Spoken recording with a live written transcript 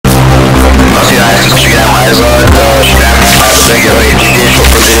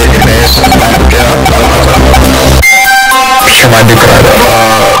Chamar de cara.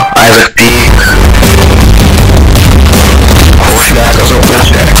 Isaac P.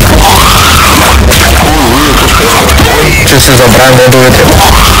 This is a brand new dude.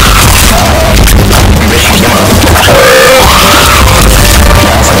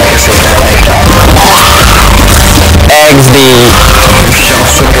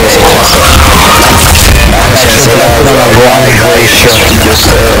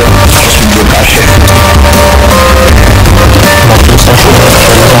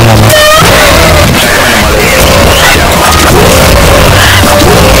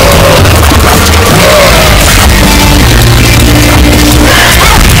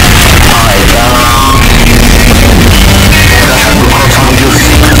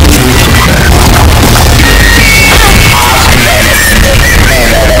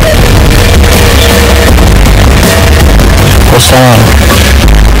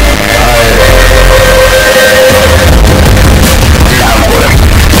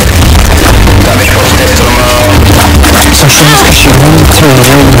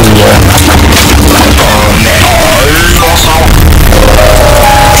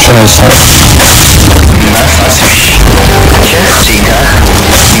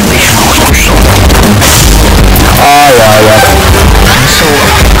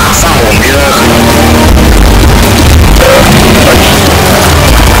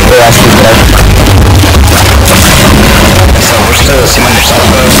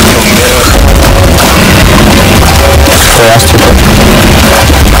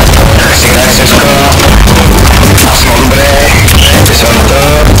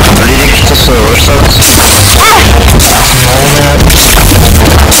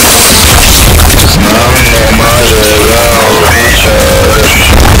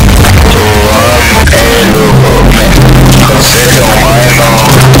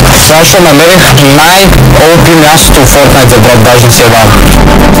 Așa în America n-ai o primească tu Fortnite de брат даже ceva.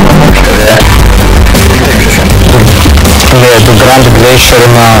 До Grand Glacier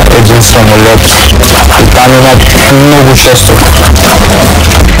на единствен лед. И там има много често.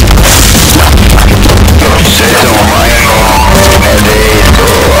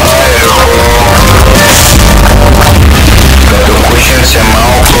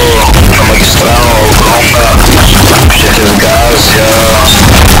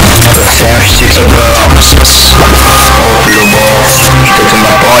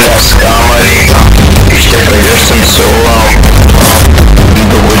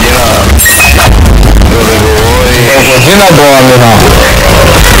 Година была мина.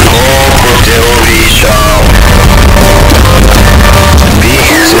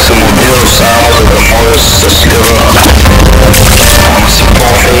 Бих се самоубил само за да може да се слива. Ама си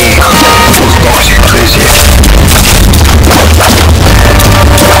по-фейк, сдох си кризи.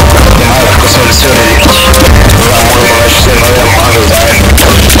 Няма да тук сме да си реликти. Това може да вече се новия мажа заедно.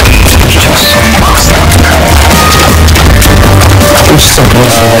 Част съм макса. Искам да не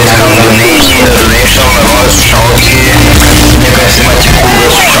донешъл на мои слушалки. Нека вземате куга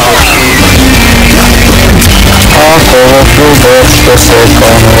слушалки. Ако в любов ще се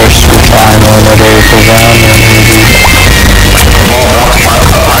кълнеш, случайно нали кога не види.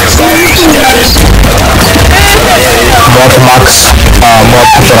 Мод Макс, мод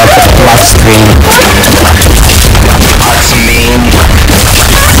оператор Макс Грин. Макс Мин. One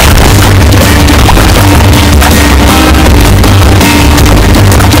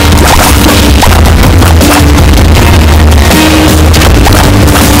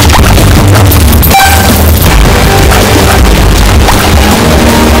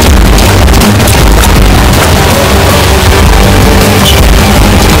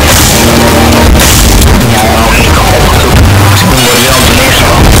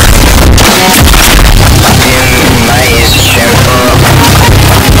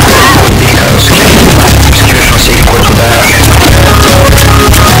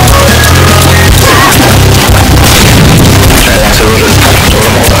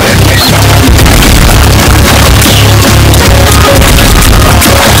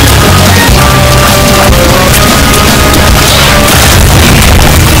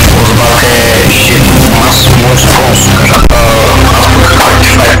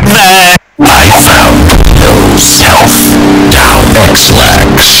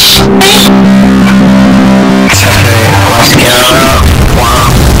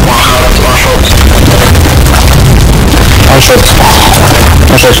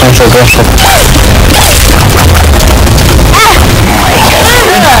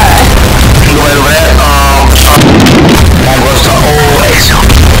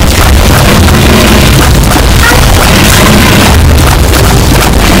shot.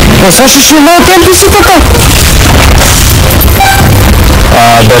 Слушай, что на темпе такое?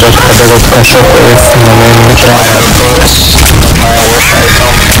 Берут кошек из нового экрана.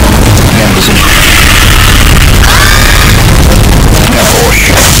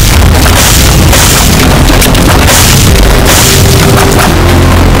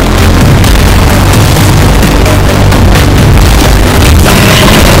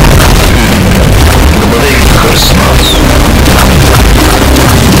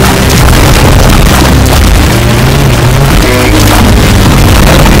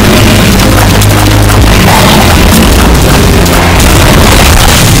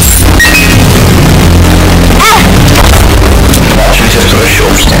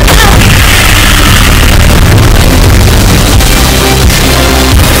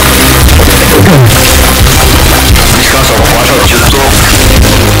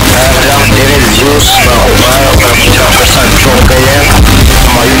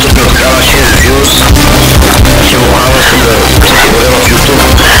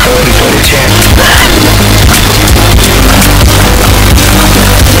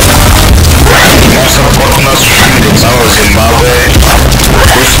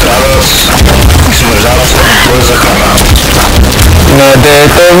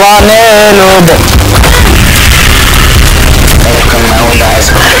 Детоване любо. Это канал Дайс.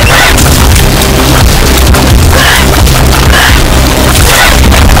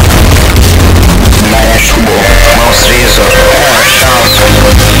 Моя шубу, мол срезу, шанс.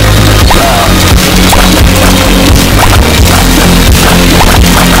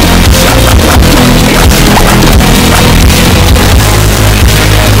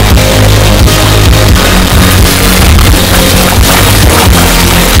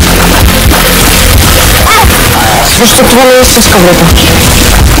 Что отвалилось из коврика?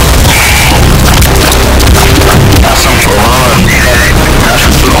 Я сам чувак.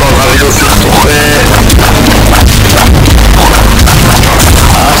 Наш прикол навелся в тухе.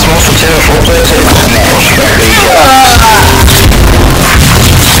 А смысл тебе фото это?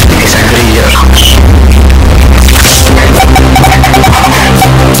 Не, не загреешь.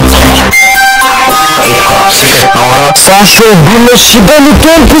 Саша, убила себя на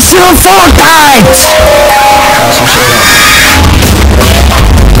темпе Fortnite!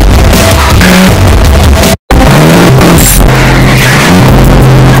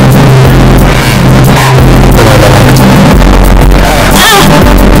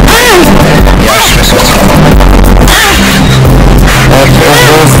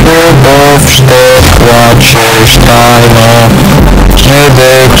 Любовь, что плачешь тайно,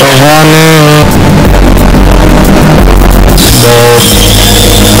 недетованы.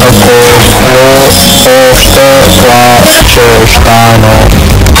 Плачешь тайно,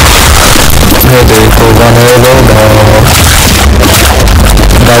 недетованы любовь.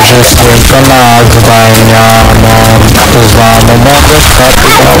 Даже столько названия, но узнано можешь как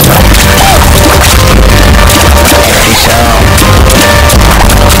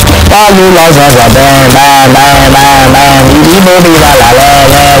Palu la za za bang bang bang bang bang di bo di la la la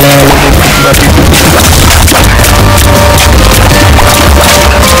la la.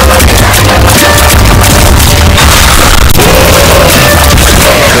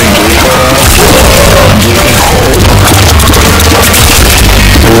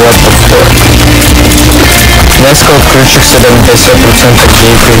 Резко включился 70%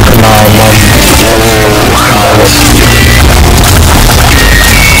 гейминг на Pokaja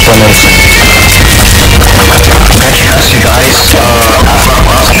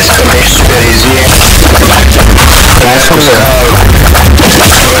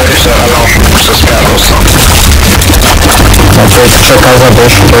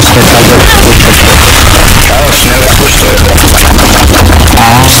больше после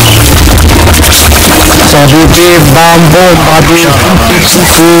Saduti bambu babi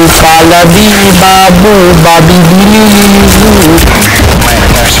kuku palabi babu babi bilibu.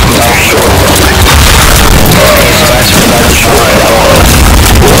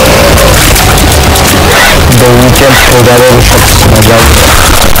 The weekend programming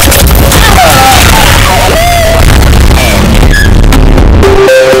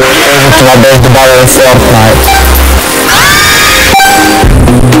това без добавен Fortnite.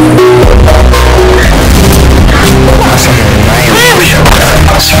 Аз съм най-лошия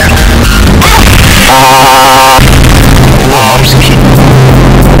Омски.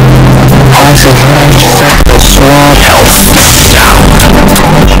 Аз съм най-лошия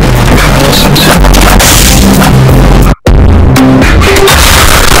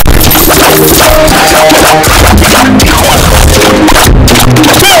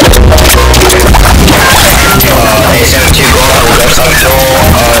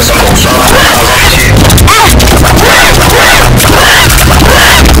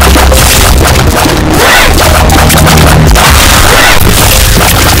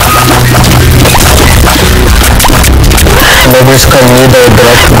близко не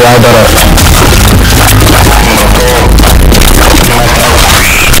доиграть глайдера.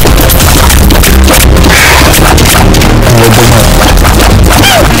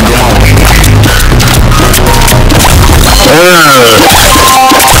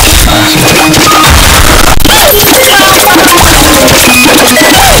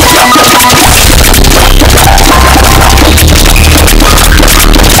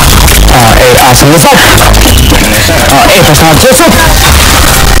 Снизу? Это смотрится?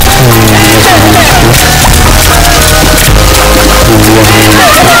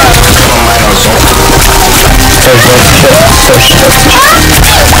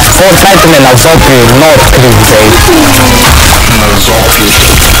 Fortnite me na zopie, not clickbait. На зопе.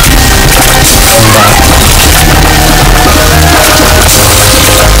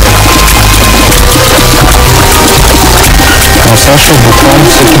 Саша буквально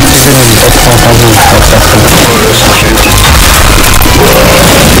все не показывает,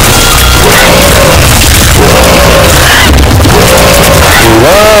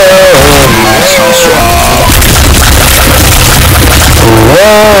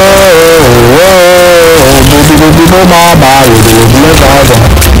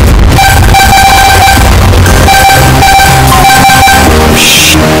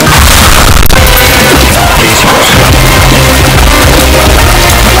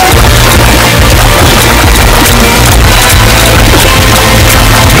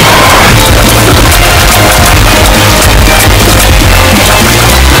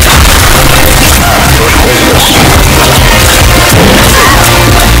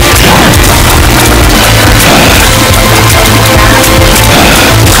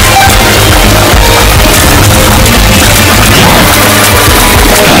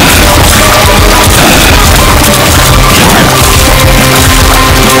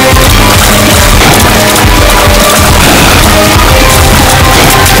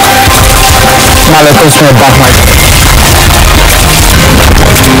 Male точно бахнуть.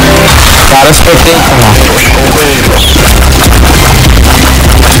 Cara espeteco,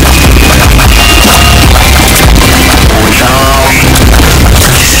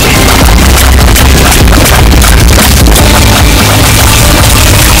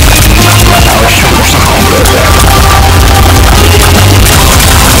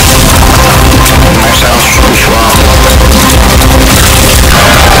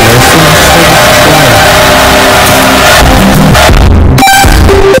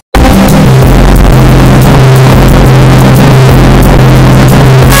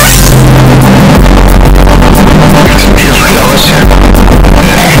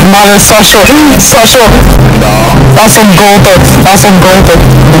 Male Sasha, that's some golden,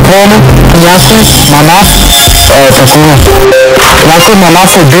 буквально, ясно, монах, такую, някой монах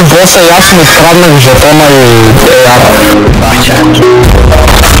убил босса, ясно, откраднах жетона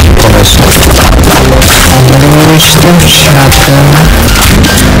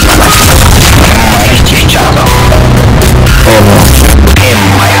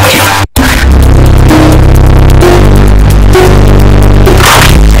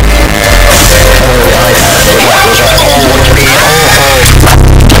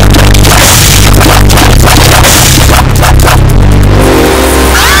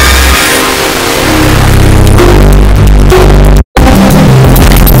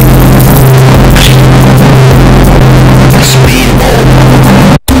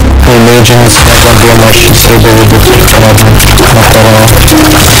и все доведут на второго.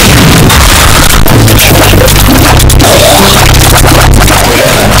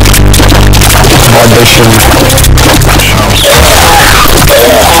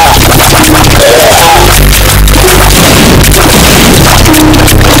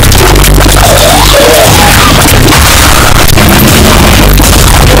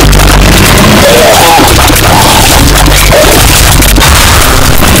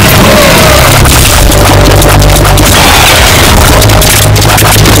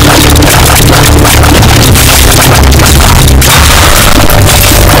 Больше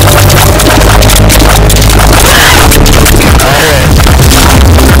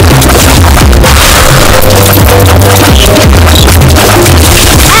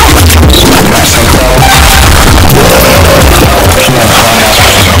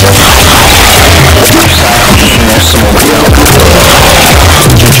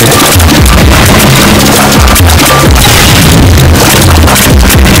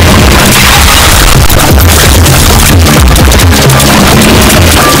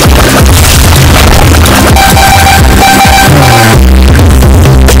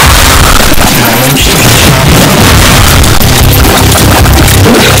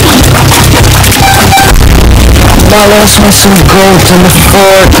let's make some gold in the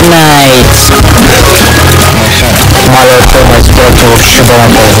Fortnite. Мало того, сделать вообще была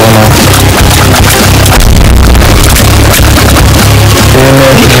ползона.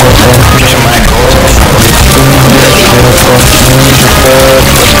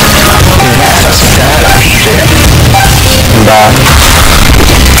 Да.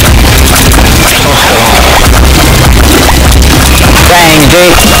 Bang,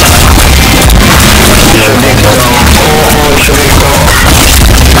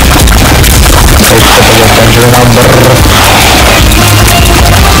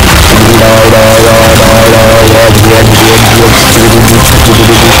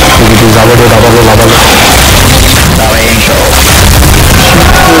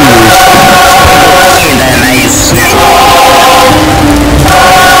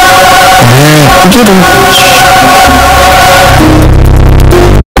 dude.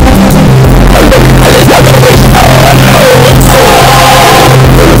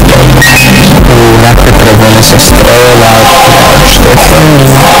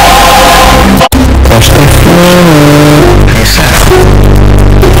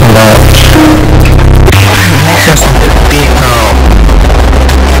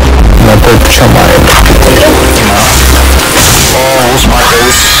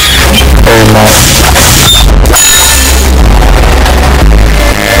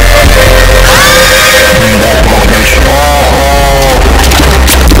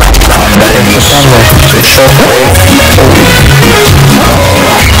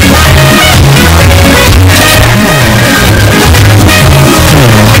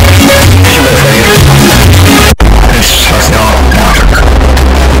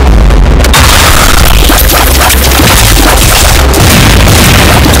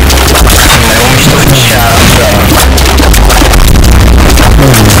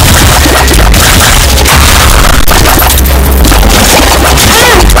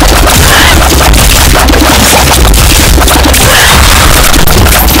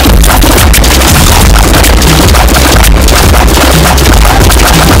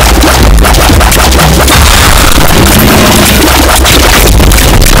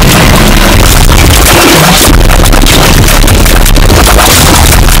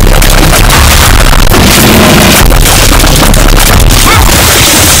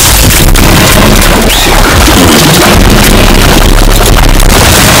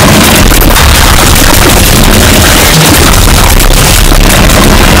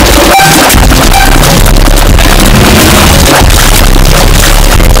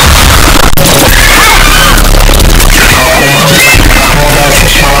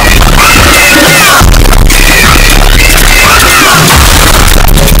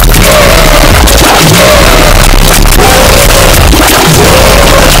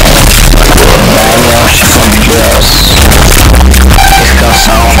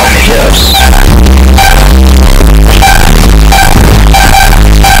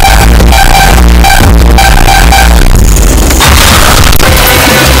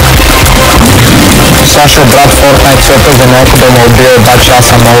 Саша, брат, Fortnite все погонял, дома убил 2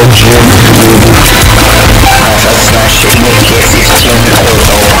 часа на OG.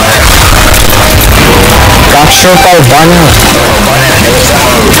 Как все упал, баня?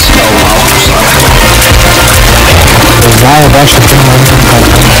 Знаю, дальше ты не можешь.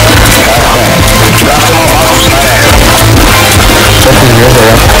 Что ты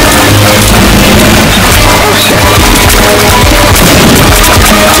сделал,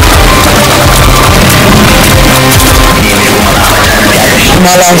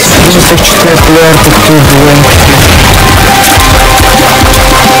 Малаз, 34 лет, такие двойники.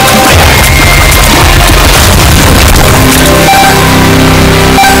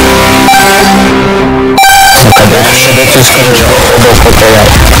 Когда ты скажешь, что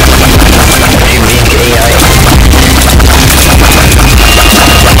Pokaja.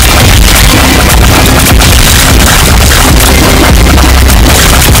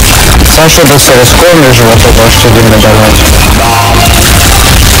 Саша, да се разкормиш живота, още един медален.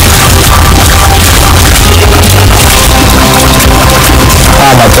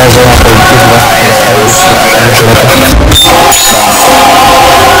 Ама тя зона политизма.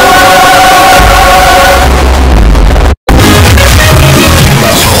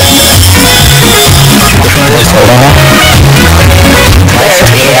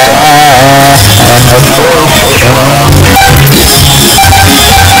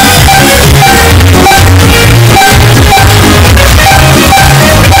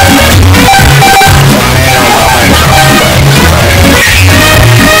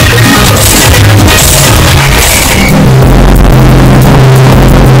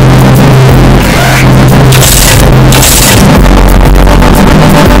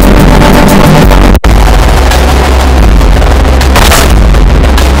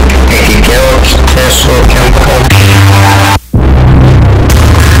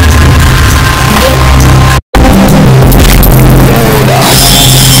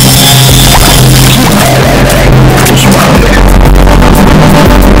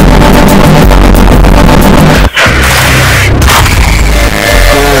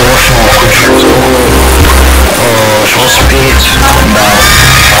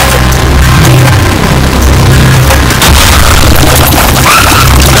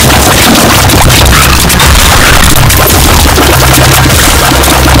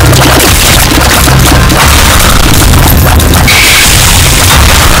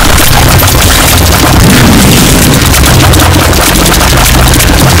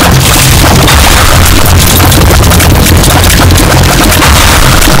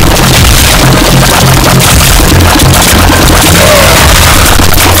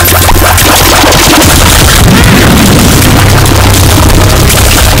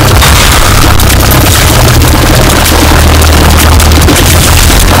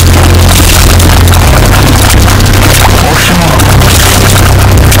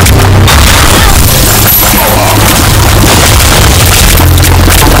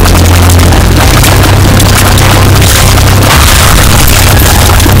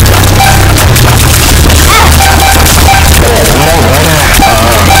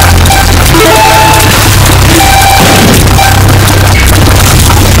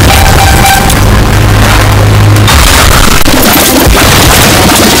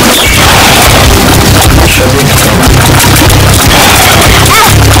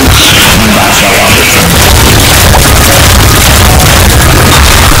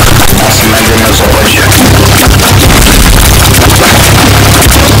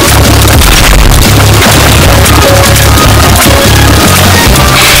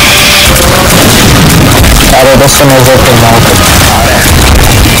 adesso ne ho già penato.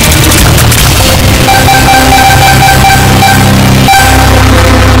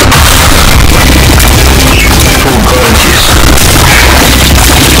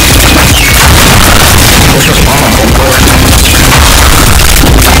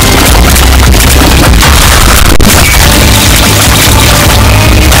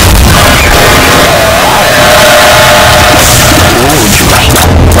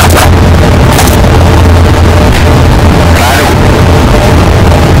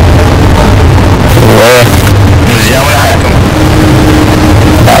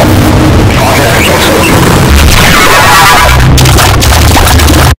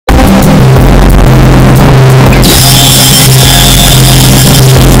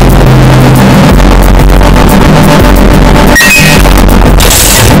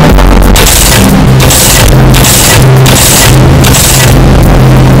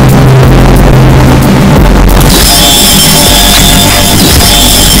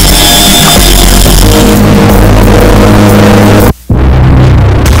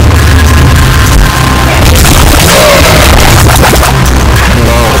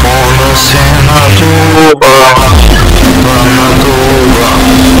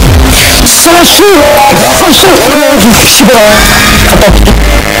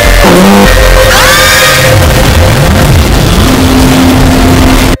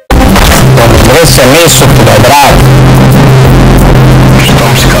 Si è messo tu, dai, bravo. Sto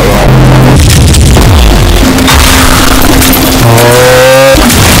scalando.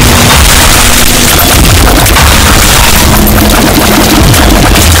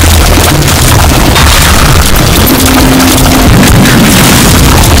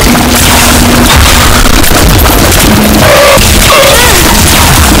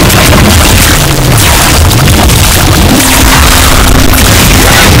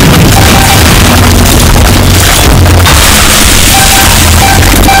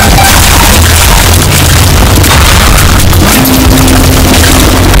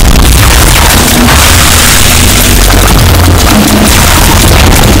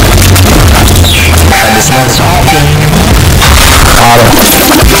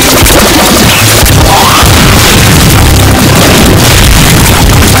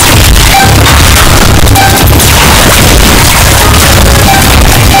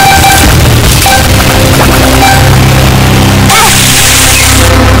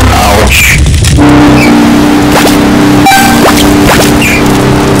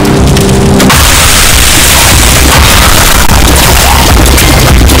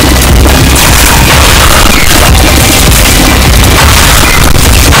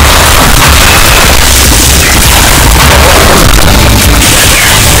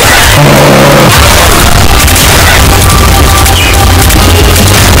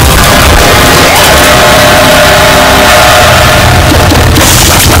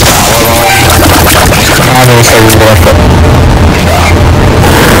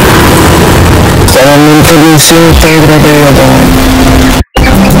 Solamente l'insieme Igrah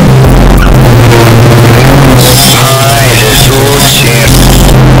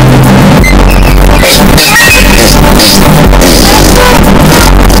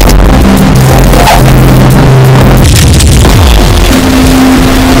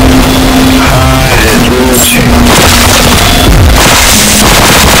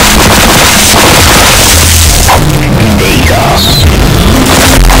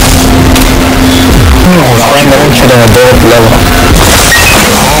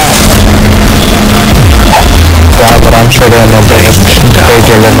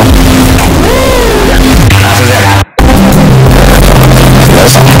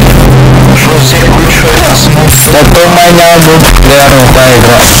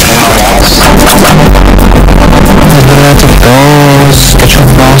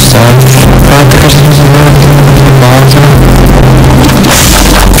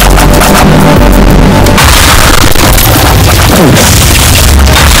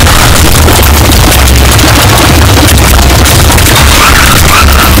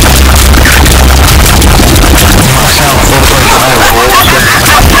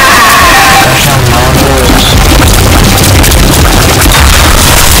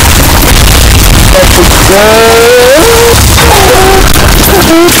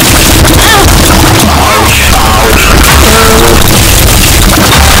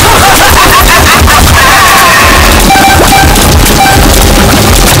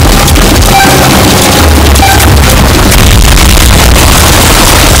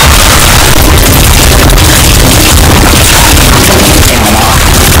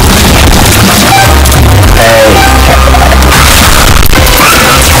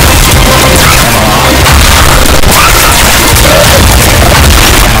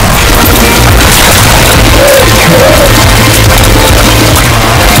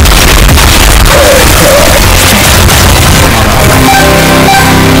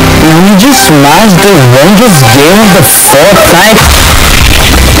smashed the longest game of the fortnight.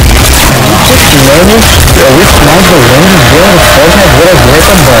 We smashed the longest game of the fortnight with a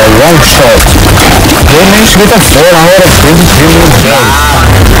record by one shot. They managed to get a 4-hour and 23-minute game.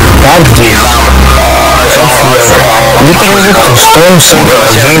 God damn. Literally, the storm,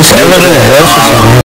 James Everett versus